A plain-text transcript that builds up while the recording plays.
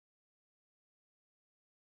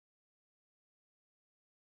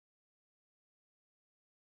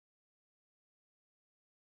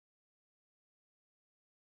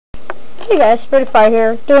Hey guys, Spotify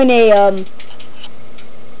here, doing a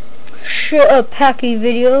packing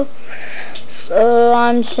video. So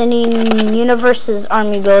I'm sending Universe's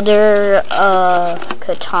Army Builder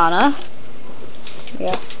katana.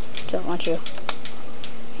 Yeah, don't want you.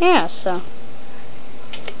 Yeah, so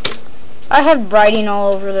I have writing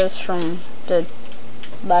all over this from the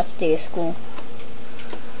last day of school.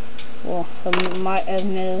 Well, from my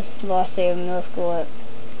last day of middle school at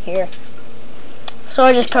here. So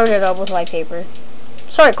I just covered it up with white paper.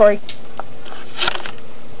 Sorry, Corey.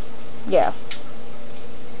 Yeah.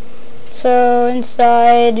 So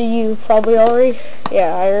inside, you probably already,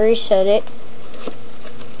 yeah, I already said it.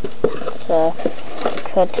 It's a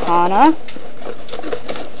katana.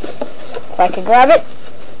 If I could grab it.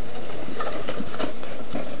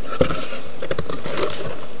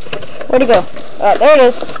 Where'd it go? Oh, there it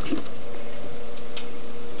is.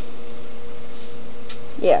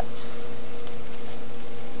 Yeah.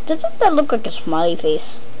 Doesn't that look like a smiley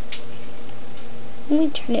face? Let me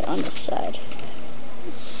turn it on the side.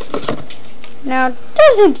 Now,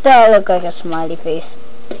 doesn't that look like a smiley face?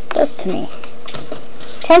 It does to me.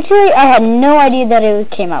 Potentially, I had no idea that it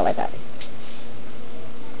came out like that.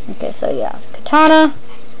 Okay, so yeah, katana.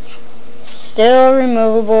 Still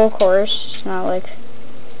removable, of course. It's not like,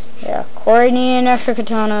 yeah, Corey needed an extra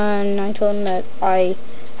katana, and I told him that I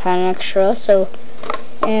had an extra, so.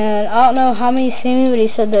 And I don't know how many sent me, but he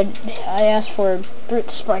said that I asked for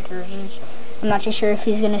brute spikers. I'm not too sure if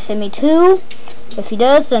he's going to send me 2. If he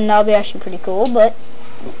does, then that'll be actually pretty cool, but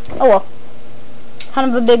oh well.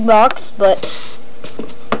 Kind of a big box, but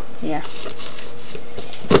yeah.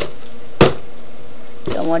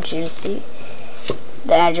 Don't want you to see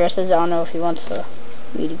the addresses. I don't know if he wants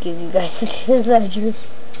me to give you guys his address.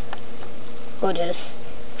 Go to his.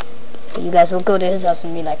 You guys will go to his house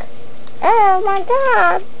and be like, oh my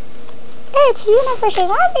god, it's Universe's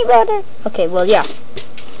Army Builder. Okay, well, yeah.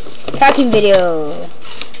 Packing video.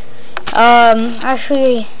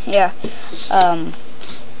 Actually, yeah.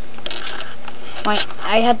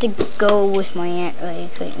 I had to go with my aunt,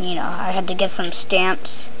 like, you know, I had to get some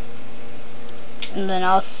stamps. And then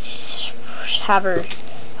I'll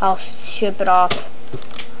ship it off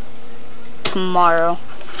tomorrow.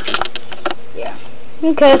 Yeah.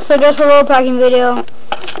 Okay, so just a little packing video.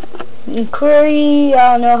 Inquiry,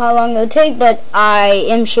 I don't know how long it'll take, but I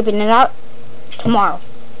am shipping it out tomorrow.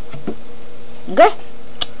 Okay?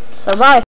 So bye.